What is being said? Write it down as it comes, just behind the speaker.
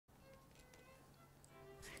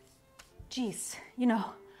geez, you know,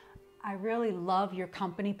 I really love your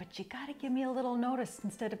company, but you gotta give me a little notice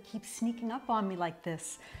instead of keep sneaking up on me like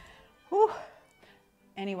this. Whew.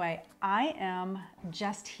 Anyway, I am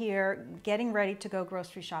just here getting ready to go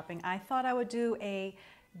grocery shopping. I thought I would do a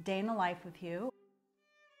day in the life with you.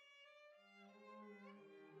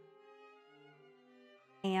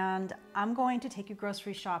 And I'm going to take you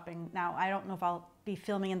grocery shopping. Now, I don't know if I'll be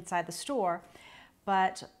filming inside the store,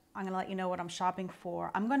 but I'm gonna let you know what I'm shopping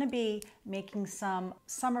for. I'm gonna be making some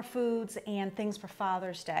summer foods and things for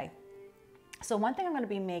Father's Day. So one thing I'm gonna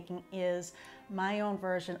be making is my own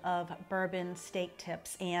version of bourbon steak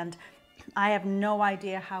tips. And I have no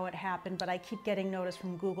idea how it happened, but I keep getting notice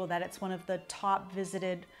from Google that it's one of the top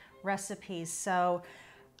visited recipes. So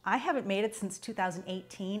I haven't made it since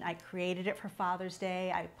 2018. I created it for Father's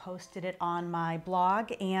Day. I posted it on my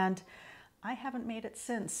blog and I haven't made it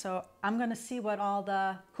since. So I'm gonna see what all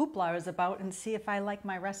the hoopla is about and see if I like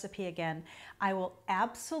my recipe again. I will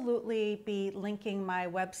absolutely be linking my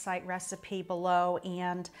website recipe below,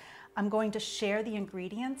 and I'm going to share the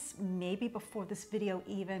ingredients maybe before this video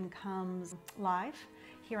even comes live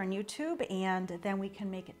here on YouTube, and then we can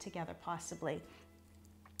make it together possibly.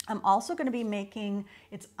 I'm also going to be making,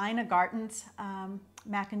 it's Ina Garten's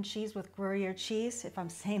mac and cheese with Gruyere cheese, if I'm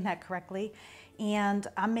saying that correctly. And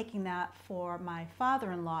I'm making that for my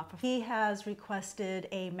father-in-law. He has requested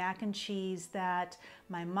a mac and cheese that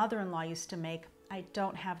my mother-in-law used to make. I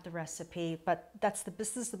don't have the recipe, but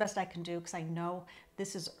this is the best I can do because I know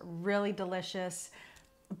this is really delicious.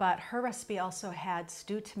 But her recipe also had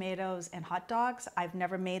stewed tomatoes and hot dogs. I've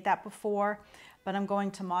never made that before, but I'm going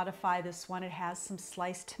to modify this one. It has some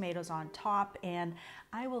sliced tomatoes on top, and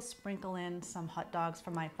I will sprinkle in some hot dogs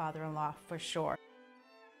for my father-in-law for sure.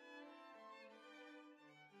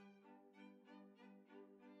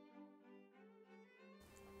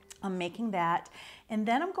 I'm making that, and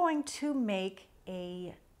then I'm going to make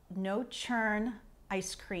a no churn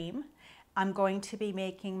ice cream. I'm going to be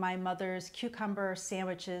making my mother's cucumber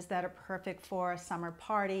sandwiches that are perfect for a summer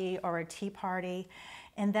party or a tea party.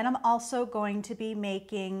 And then I'm also going to be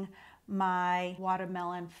making my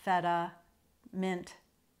watermelon feta mint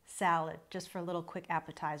salad, just for little quick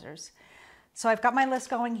appetizers. So I've got my list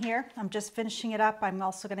going here. I'm just finishing it up. I'm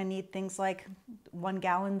also gonna need things like 1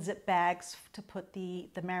 gallon zip bags to put the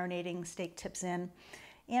marinating steak tips in,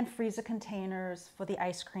 and freezer containers for the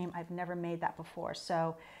ice cream. I've never made that before.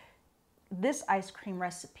 So this ice cream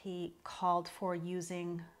recipe called for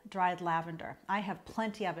using dried lavender. I have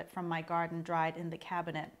plenty of it from my garden dried in the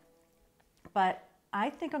cabinet, but I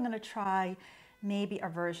think I'm gonna try maybe a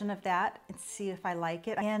version of that and see if I like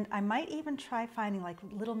it. And I might even try finding like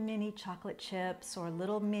little mini chocolate chips or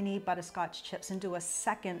little mini butterscotch chips and do a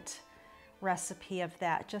second recipe of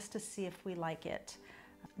that just to see if we like it.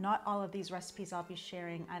 Not all of these recipes I'll be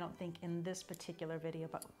sharing, I don't think, in this particular video,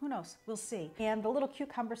 but who knows, we'll see. And the little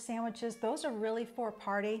cucumber sandwiches, those are really for a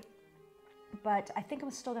party, but I think I'm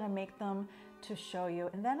still gonna make them to show you,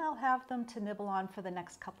 and then I'll have them to nibble on for the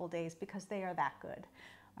next couple days because they are that good.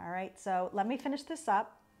 All right, so let me finish this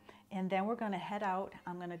up, and then we're gonna head out.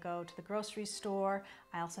 I'm gonna go to the grocery store.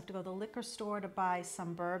 I also have to go to the liquor store to buy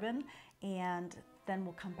some bourbon, and then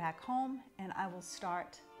we'll come back home and I will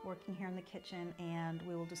start working here in the kitchen and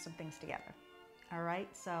we will do some things together. All right,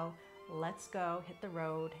 so let's go hit the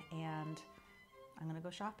road and I'm gonna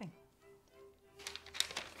go shopping.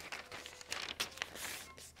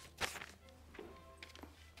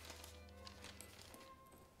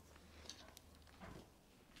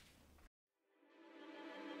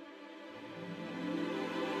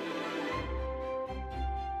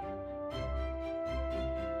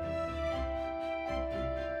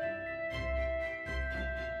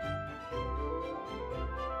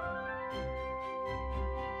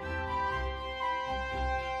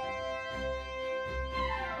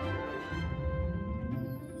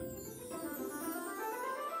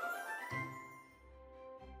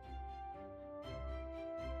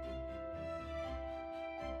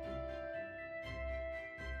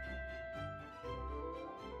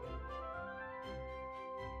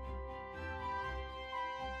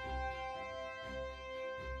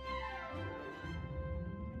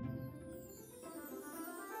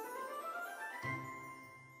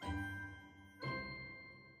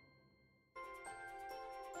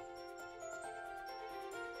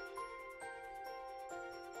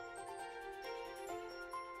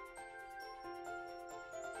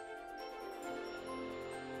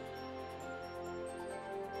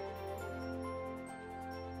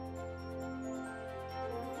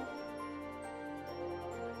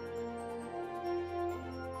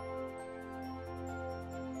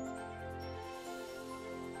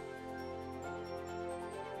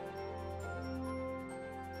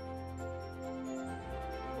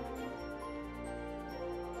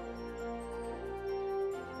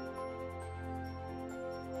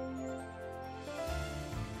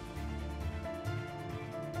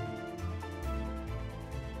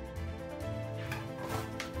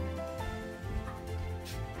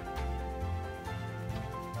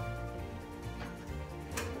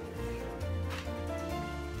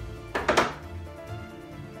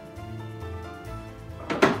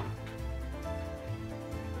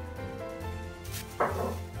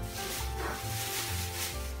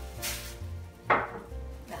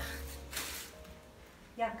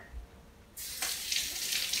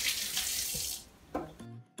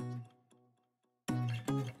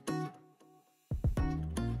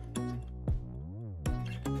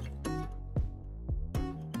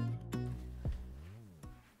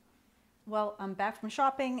 Well, I'm back from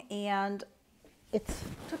shopping, and it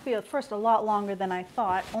took me at first a lot longer than I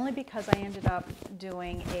thought, only because I ended up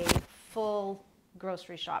doing a full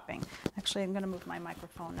grocery shopping. Actually, I'm going to move my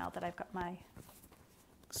microphone now that I've got my,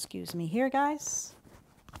 excuse me here, guys.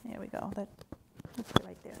 There we go. Let's put it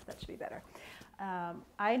right there. That should be better.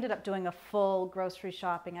 I ended up doing a full grocery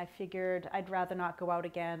shopping. I figured I'd rather not go out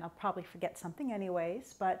again. I'll probably forget something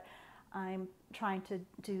anyways, but I'm trying to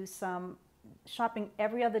do some shopping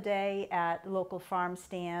every other day at local farm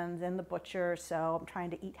stands and the butcher, so I'm trying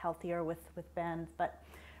to eat healthier with Ben. But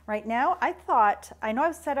right now, I know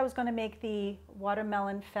I've said I was going to make the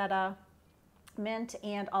watermelon feta mint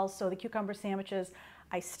and also the cucumber sandwiches.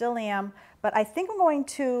 I still am, but I think I'm going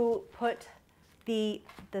to put the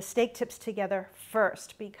steak tips together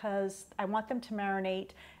first because I want them to marinate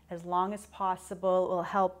as long as possible. It will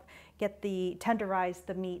help tenderize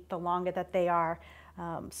the meat the longer that they are.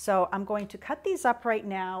 So I'm going to cut these up right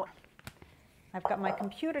now. I've got my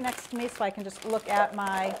computer next to me so I can just look at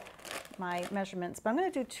my measurements. But I'm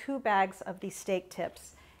going to do 2 bags of these steak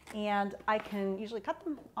tips. And I can usually cut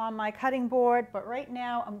them on my cutting board, but right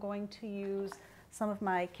now I'm going to use some of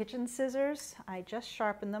my kitchen scissors. I just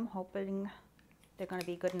sharpened them, hoping they're going to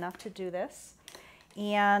be good enough to do this.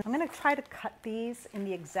 And I'm going to try to cut these in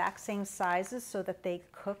the exact same sizes so that they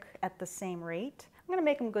cook at the same rate. I'm going to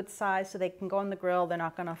make them good size so they can go on the grill. They're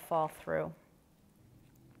not going to fall through.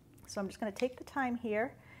 So I'm just going to take the time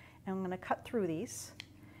here and I'm going to cut through these.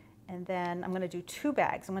 And then I'm going to do 2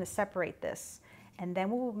 bags. I'm going to separate this. And then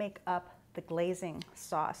we'll make up the glazing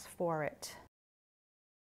sauce for it.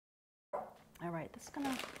 All right, I'm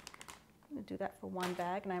going to do that for 1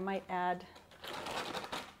 bag, and I might add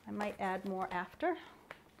more after.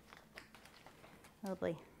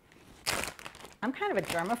 Lovely. I'm kind of a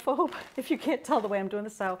germaphobe, if you can't tell the way I'm doing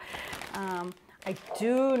this, so I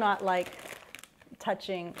do not like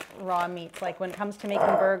touching raw meats. Like when it comes to making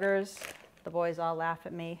burgers, the boys all laugh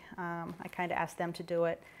at me. I kind of ask them to do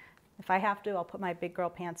it. If I have to, I'll put my big girl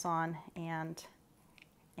pants on and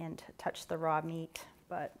touch the raw meat,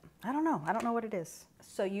 but I don't know what it is.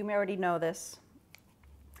 So you may already know this.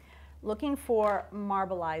 Looking for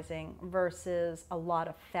marbleizing versus a lot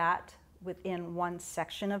of fat within one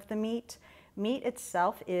section of the meat. Meat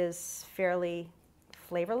itself is fairly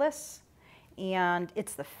flavorless, and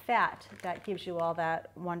it's the fat that gives you all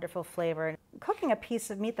that wonderful flavor. Cooking a piece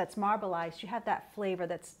of meat that's marbleized, you have that flavor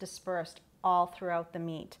that's dispersed all throughout the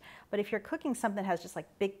meat. But if you're cooking something that has just like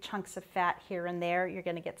big chunks of fat here and there, you're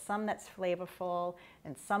going to get some that's flavorful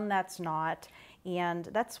and some that's not. And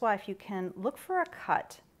that's why if you can look for a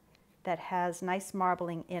cut that has nice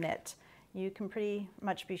marbling in it, you can pretty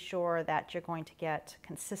much be sure that you're going to get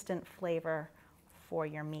consistent flavor for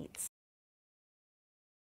your meats.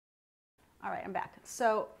 All right, I'm back.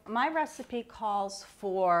 So my recipe calls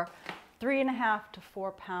for 3.5 to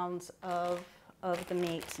 4 pounds of the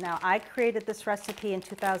meat. Now, I created this recipe in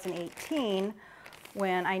 2018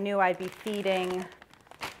 when I knew I'd be feeding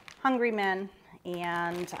hungry men,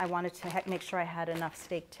 and I wanted to make sure I had enough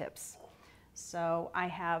steak tips. So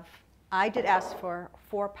I did ask for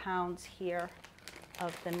 4 pounds here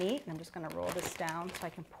of the meat, and I'm just going to roll this down so I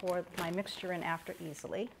can pour my mixture in after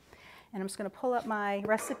easily. And I'm just going to pull up my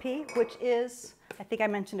recipe, which is, I think I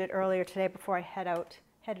mentioned it earlier today before I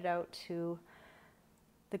headed out to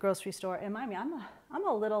the grocery store. And mind me, I'm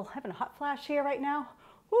having a hot flash here right now.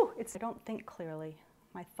 Whew, I don't think clearly.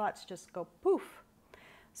 My thoughts just go poof.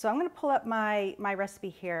 So I'm going to pull up my recipe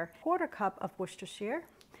here. 1/4 cup of Worcestershire.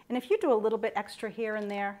 And if you do a little bit extra here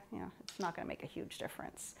and there, it's not going to make a huge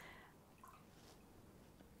difference.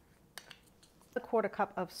 1/4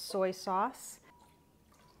 cup of soy sauce.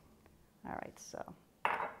 All right, so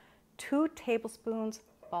 2 tablespoons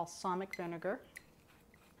balsamic vinegar.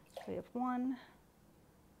 So we have 1,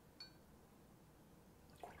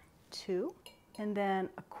 2, and then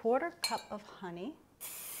 1/4 cup of honey.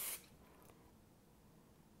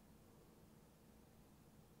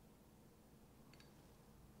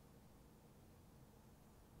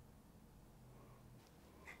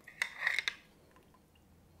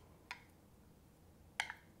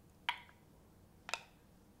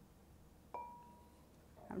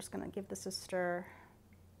 I'm just going to give this a stir,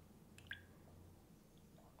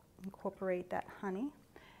 incorporate that honey,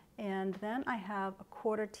 and then I have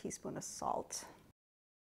 1/4 teaspoon of salt.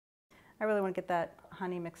 I really want to get that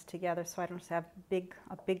honey mixed together so I don't just have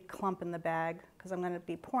a big clump in the bag, because I'm going to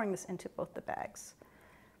be pouring this into both the bags.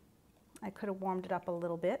 I could have warmed it up a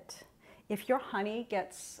little bit. If your honey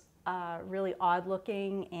gets really odd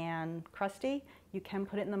looking and crusty, you can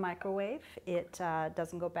put it in the microwave. It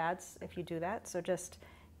doesn't go bad if you do that, so just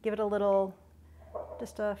give it a little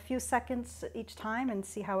Just a few seconds each time and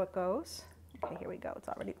see how it goes. Okay, here we go. It's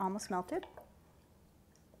already almost melted.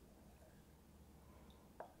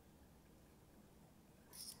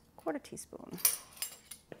 Quarter teaspoon.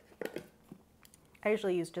 I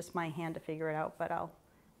usually use just my hand to figure it out, but I'll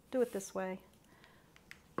do it this way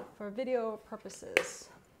for video purposes.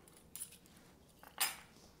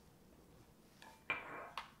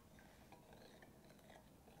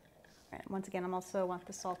 And once again, I'm also want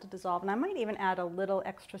the salt to dissolve, and I might even add a little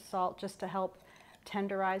extra salt just to help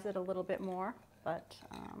tenderize it a little bit more, but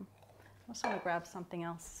I also want to grab something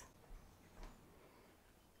else.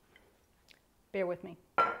 Bear with me.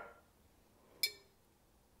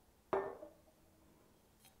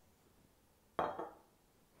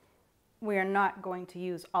 We are not going to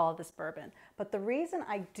use all of this bourbon, but the reason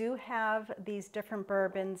I do have these different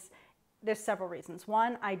bourbons, there's several reasons.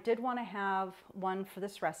 One, I did want to have one for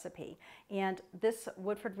this recipe, and this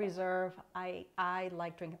Woodford Reserve, I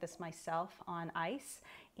like drinking this myself on ice,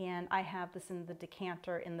 and I have this in the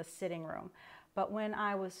decanter in the sitting room. But when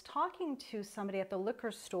I was talking to somebody at the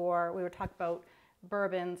liquor store, we were talking about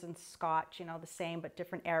bourbons and scotch, you know, the same but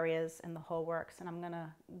different areas and the whole works, and I'm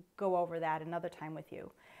gonna go over that another time with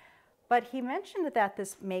you. But he mentioned that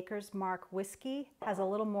this Maker's Mark whiskey has a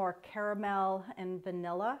little more caramel and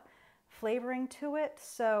vanilla flavoring to it.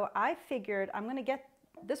 So I figured I'm gonna get,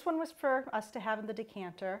 this one was for us to have in the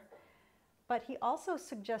decanter, but he also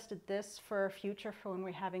suggested this for future for when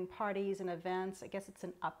we're having parties and events. I guess it's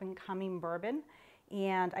an up and coming bourbon.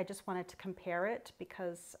 And I just wanted to compare it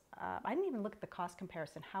because I didn't even look at the cost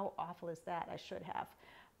comparison. How awful is that? I should have.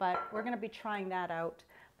 But we're gonna be trying that out.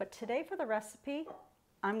 But today for the recipe,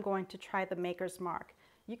 I'm going to try the Maker's Mark.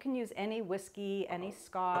 You can use any whiskey, any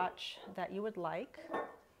scotch that you would like.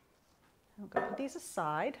 I'm going to put these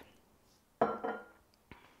aside.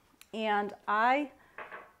 And I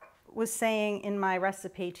was saying in my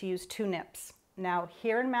recipe to use 2 nips. Now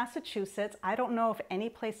here in Massachusetts, I don't know if any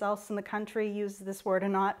place else in the country uses this word or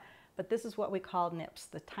not, but this is what we call nips,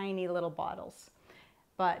 the tiny little bottles.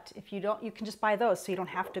 But if you don't, you can just buy those so you don't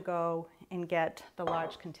have to go and get the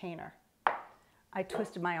large container. I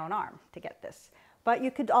twisted my own arm to get this. But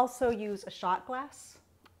you could also use a shot glass,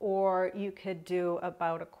 or you could do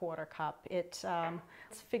about 1/4 cup.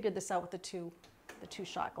 Let's figure this out with the two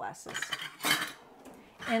shot glasses.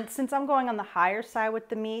 And since I'm going on the higher side with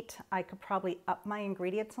the meat, I could probably up my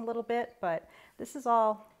ingredients a little bit, but this is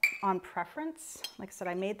all on preference. Like I said,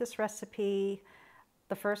 I made this recipe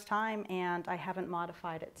the first time and I haven't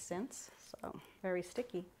modified it since, so very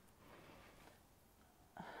sticky.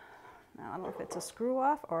 Now, I don't know if it's a screw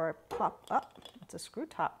off or a pop up. It's a screw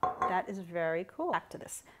top. That is very cool. Back to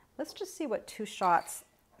this. Let's just see what 2 shots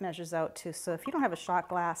measures out to. So if you don't have a shot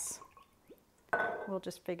glass, we'll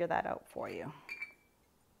just figure that out for you.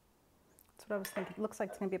 That's what I was thinking. It looks like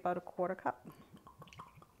it's going to be about 1/4 cup.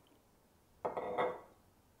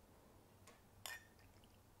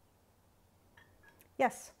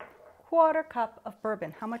 Yes, 1/4 cup of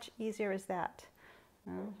bourbon. How much easier is that?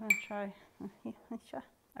 I'm going to try.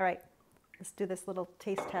 All right. Let's do this little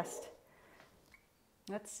taste test.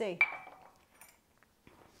 Let's see.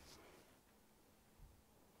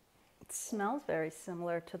 It smells very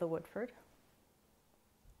similar to the Woodford.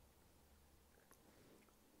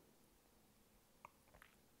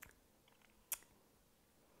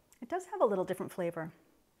 It does have a little different flavor.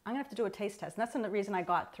 I'm gonna have to do a taste test, and that's the reason I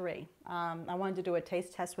got 3. I wanted to do a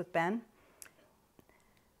taste test with Ben.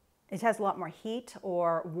 It has a lot more heat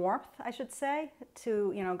or warmth, I should say,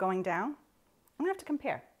 to, you know, going down. I'm gonna have to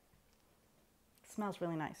compare. It smells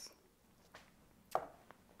really nice.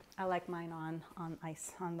 I like mine on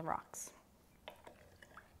ice, on the rocks.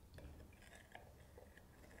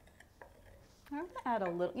 I'm gonna add a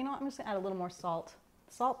little, you know what, I'm just gonna add a little more salt.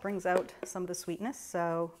 Salt brings out some of the sweetness,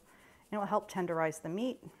 so it'll help tenderize the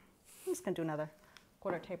meat. I'm just gonna do another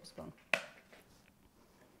 1/4 tablespoon.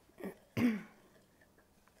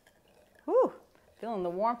 Whew, feeling the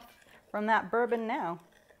warmth from that bourbon now.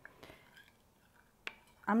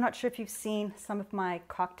 I'm not sure if you've seen some of my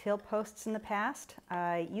cocktail posts in the past.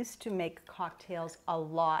 I used to make cocktails a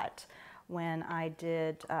lot when I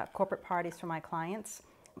did corporate parties for my clients.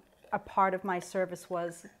 A part of my service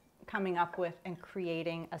was coming up with and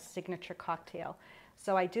creating a signature cocktail.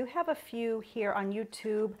 So I do have a few here on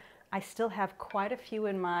YouTube. I still have quite a few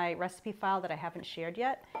in my recipe file that I haven't shared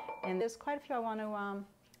yet. And there's quite a few I want to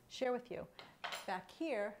share with you. Back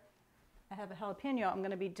here, I have a jalapeno. I'm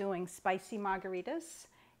going to be doing spicy margaritas.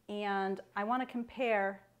 And I want to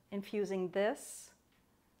compare infusing this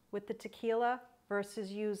with the tequila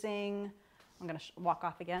versus using, I'm going to walk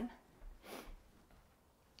off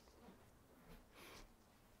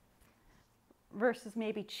versus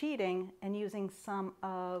maybe cheating and using some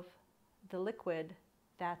of the liquid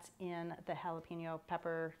that's in the jalapeno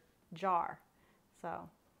pepper jar. So,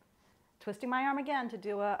 twisting my arm again to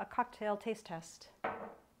do a cocktail taste test.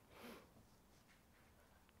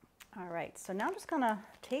 All right, so now I'm just gonna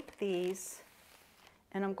take these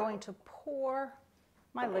and I'm going to pour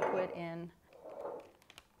my liquid in.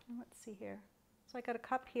 Let's see here. So I got a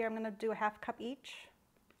cup here. I'm gonna do a half cup each.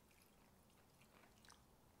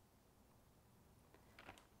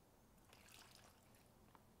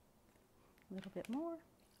 A little bit more.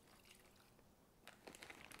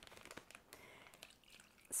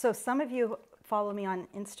 So some of you follow me on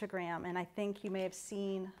Instagram, and I think you may have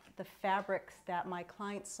seen the fabrics that my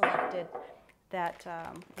clients selected that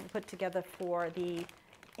we put together for the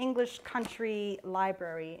English Country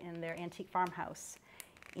Library in their antique farmhouse.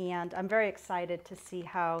 And I'm very excited to see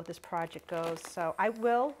how this project goes. So I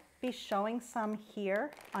will be showing some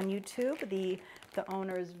here on YouTube. The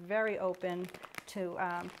owner is very open to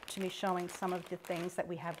me showing some of the things that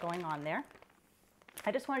we have going on there.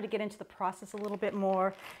 I just wanted to get into the process a little bit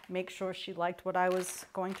more, make sure she liked what I was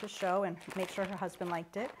going to show, and make sure her husband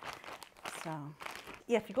liked it. So,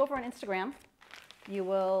 yeah, if you go over on Instagram, you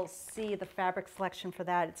will see the fabric selection for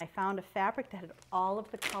that. I found a fabric that had all of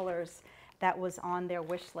the colors that was on their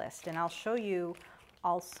wish list, and I'll show you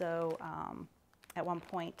also at one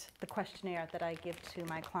point the questionnaire that I give to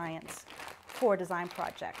my clients for design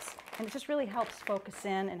projects. And it just really helps focus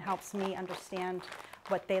in and helps me understand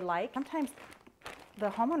what they like. Sometimes the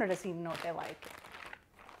homeowner doesn't even know what they like.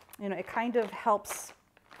 You know, it kind of helps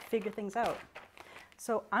figure things out.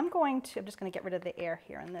 So I'm just going to get rid of the air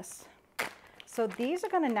here in this. So these are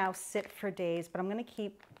going to now sit for days, but I'm going to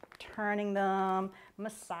keep turning them,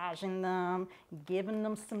 massaging them, giving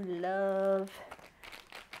them some love,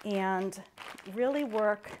 and really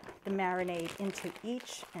work the marinade into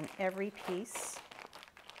each and every piece.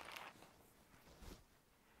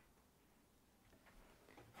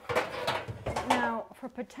 Now, for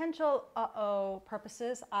potential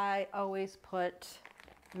purposes, I always put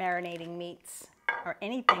marinating meats or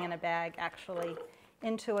anything in a bag actually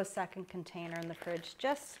into a second container in the fridge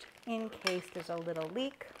just in case there's a little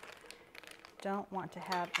leak. Don't want to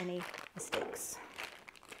have any mistakes.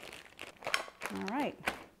 All right,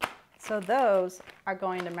 so those are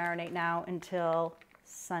going to marinate now until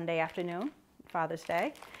Sunday afternoon, Father's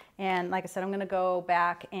Day. And like I said, I'm going to go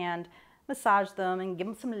back and massage them and give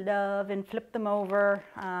them some love and flip them over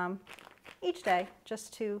each day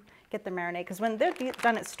just to get the marinade. Because when they're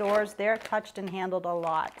done at stores, they're touched and handled a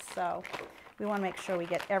lot. So we want to make sure we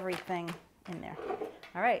get everything in there.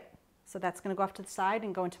 All right, so that's going to go off to the side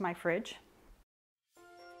and go into my fridge.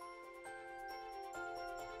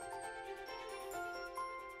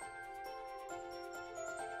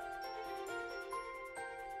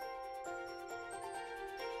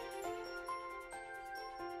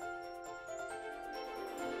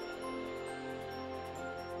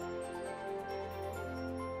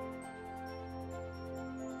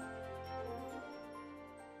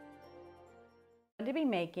 I'm going to be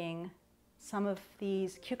making some of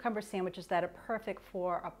these cucumber sandwiches that are perfect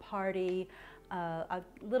for a party, a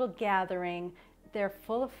little gathering. They're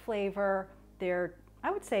full of flavor. They're,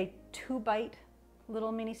 I would say, 2-bite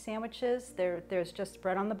little mini sandwiches. There's just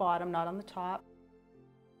bread on the bottom, not on the top.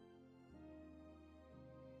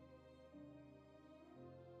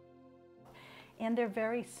 And they're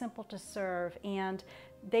very simple to serve, and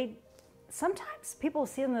sometimes people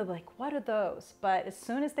see them, they're like, what are those? But as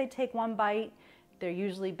soon as they take one bite, they're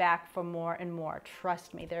usually back for more and more.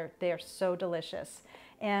 Trust me, they're so delicious.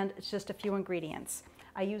 And it's just a few ingredients.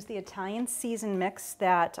 I use the Italian season mix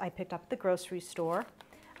that I picked up at the grocery store.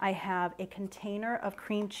 I have a container of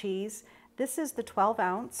cream cheese. This is the 12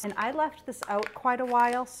 ounce, and I left this out quite a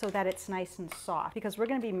while so that it's nice and soft because we're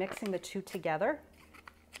gonna be mixing the two together.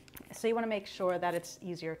 So you wanna make sure that it's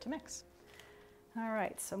easier to mix. All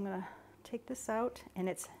right, so I'm gonna take this out and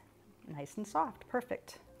it's nice and soft,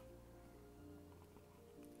 perfect.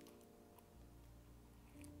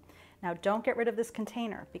 Now don't get rid of this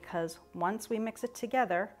container because once we mix it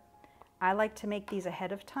together, I like to make these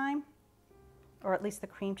ahead of time, or at least the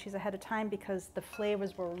cream cheese ahead of time, because the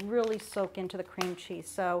flavors will really soak into the cream cheese.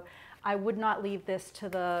 So I would not leave this to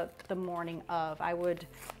the morning of. I would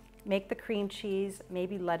make the cream cheese,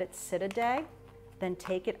 maybe let it sit a day, then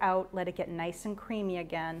take it out, let it get nice and creamy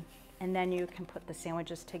again, and then you can put the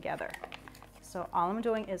sandwiches together. So all I'm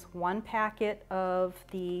doing is 1 packet of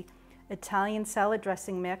the Italian salad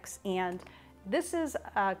dressing mix, and this is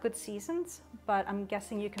Good Seasons, but I'm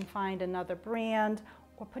guessing you can find another brand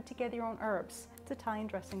or put together your own herbs. It's Italian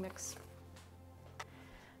dressing mix.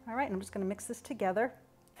 All right, and I'm just going to mix this together.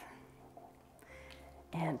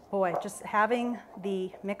 And boy, just having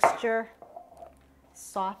the mixture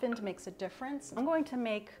softened makes a difference. I'm going to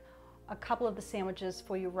make a couple of the sandwiches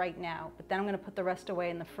for you right now, but then I'm going to put the rest away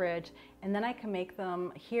in the fridge, and then I can make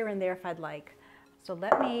them here and there if I'd like. So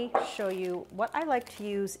let me show you. What I like to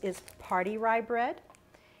use is party rye bread,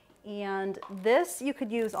 and this you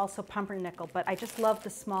could use also pumpernickel, but I just love the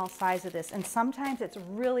small size of this, and sometimes it's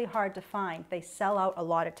really hard to find. They sell out a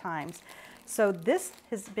lot of times. So this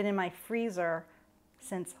has been in my freezer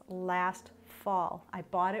since last fall. I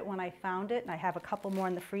bought it when I found it, and I have a couple more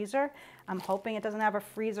in the freezer. I'm hoping it doesn't have a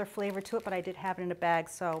freezer flavor to it, but I did have it in a bag,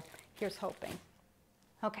 so here's hoping.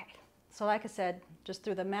 Okay, so like I said, just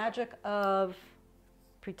through the magic of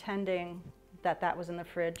pretending that that was in the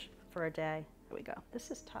fridge for a day. Here we go.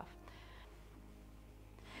 This is tough.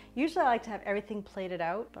 Usually I like to have everything plated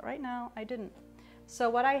out, but right now I didn't. So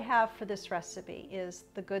what I have for this recipe is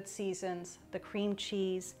the good seasons, the cream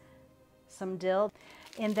cheese, some dill,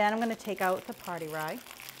 and then I'm going to take out the party rye.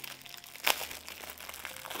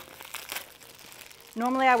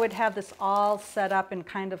 Normally I would have this all set up in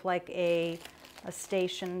kind of like a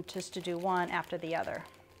station just to do one after the other.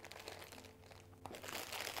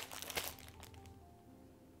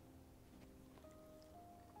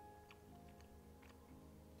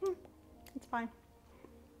 It's fine.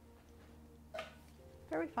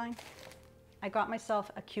 Very fine. I got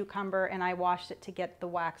myself a cucumber and I washed it to get the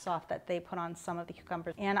wax off that they put on some of the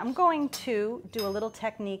cucumbers. And I'm going to do a little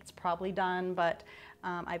technique. It's probably done, but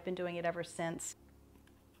I've been doing it ever since.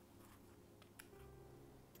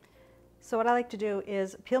 So what I like to do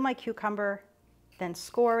is peel my cucumber, then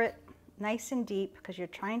score it nice and deep because you're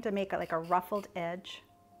trying to make it like a ruffled edge.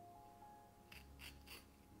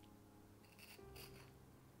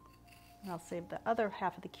 And I'll save the other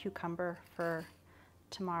half of the cucumber for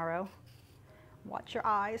tomorrow. Watch your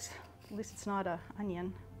eyes. At least it's not an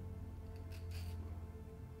onion.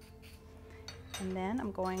 And then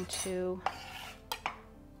I'm going to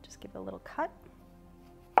just give it a little cut.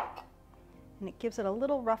 And it gives it a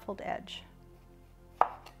little ruffled edge.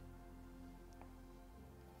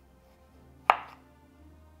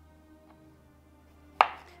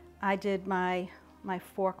 I did my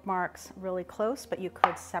fork marks really close, but you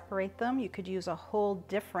could separate them. You could use a whole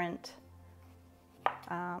different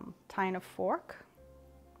kind of fork.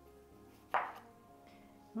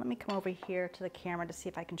 Let me come over here to the camera to see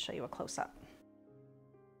if I can show you a close-up.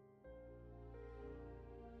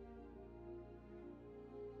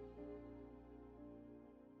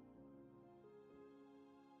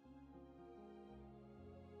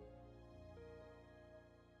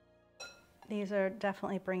 These are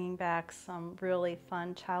definitely bringing back some really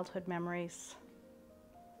fun childhood memories.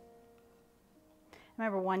 I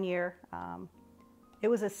remember one year, it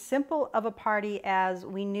was as simple of a party as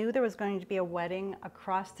we knew there was going to be a wedding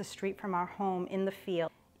across the street from our home in the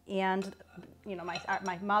field. And you know,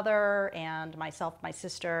 my mother and myself, my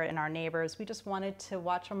sister, and our neighbors, we just wanted to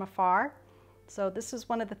watch from afar. So this is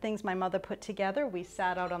one of the things my mother put together. We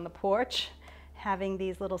sat out on the porch having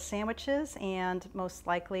these little sandwiches and most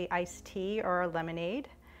likely iced tea or lemonade.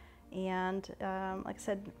 And like I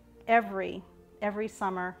said, every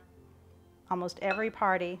summer, almost every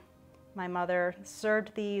party, my mother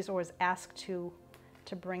served these or was asked to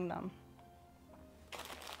bring them.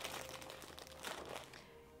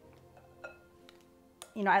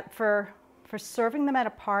 You know, for serving them at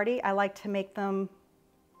a party, I like to make them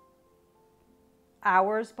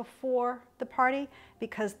hours before the party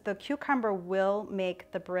because the cucumber will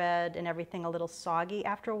make the bread and everything a little soggy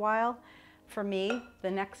after a while. For me,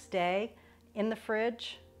 the next day in the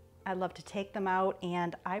fridge, I love to take them out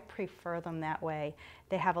and I prefer them that way.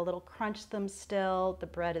 They have a little crunch to them still, the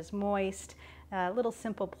bread is moist, a little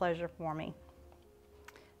simple pleasure for me.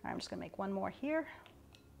 All right, I'm just gonna make one more here.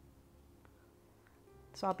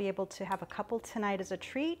 So I'll be able to have a couple tonight as a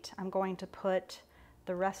treat. I'm going to put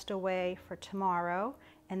the rest away for tomorrow,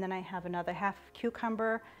 and then I have another half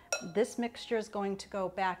cucumber. This mixture is going to go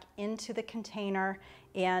back into the container,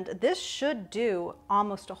 and this should do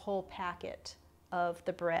almost a whole packet of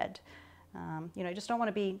the bread. You know, you just don't want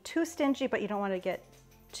to be too stingy, but you don't want to get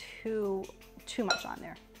too much on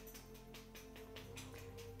there.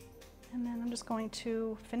 And then I'm just going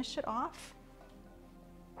to finish it off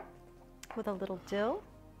with a little dill.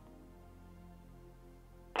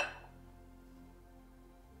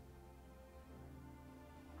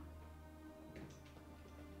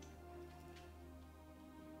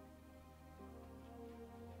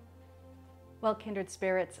 Well, kindred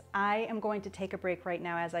spirits, I am going to take a break right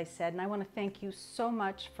now, as I said, and I want to thank you so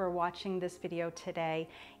much for watching this video today.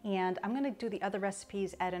 And I'm going to do the other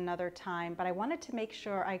recipes at another time, but I wanted to make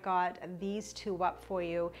sure I got these two up for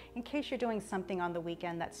you in case you're doing something on the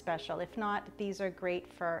weekend that's special. If not, these are great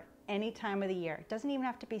for any time of the year. It doesn't even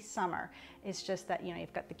have to be summer. It's just that, you know,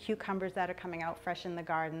 you've got the cucumbers that are coming out fresh in the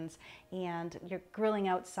gardens and you're grilling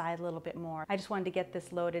outside a little bit more. I just wanted to get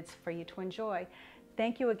this loaded for you to enjoy.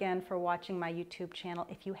 Thank you again for watching my YouTube channel.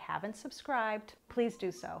 If you haven't subscribed, please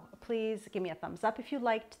do so. Please give me a thumbs up if you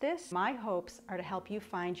liked this. My hopes are to help you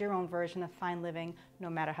find your own version of fine living, no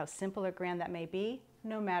matter how simple or grand that may be,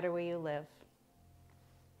 no matter where you live.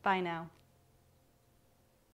 Bye now.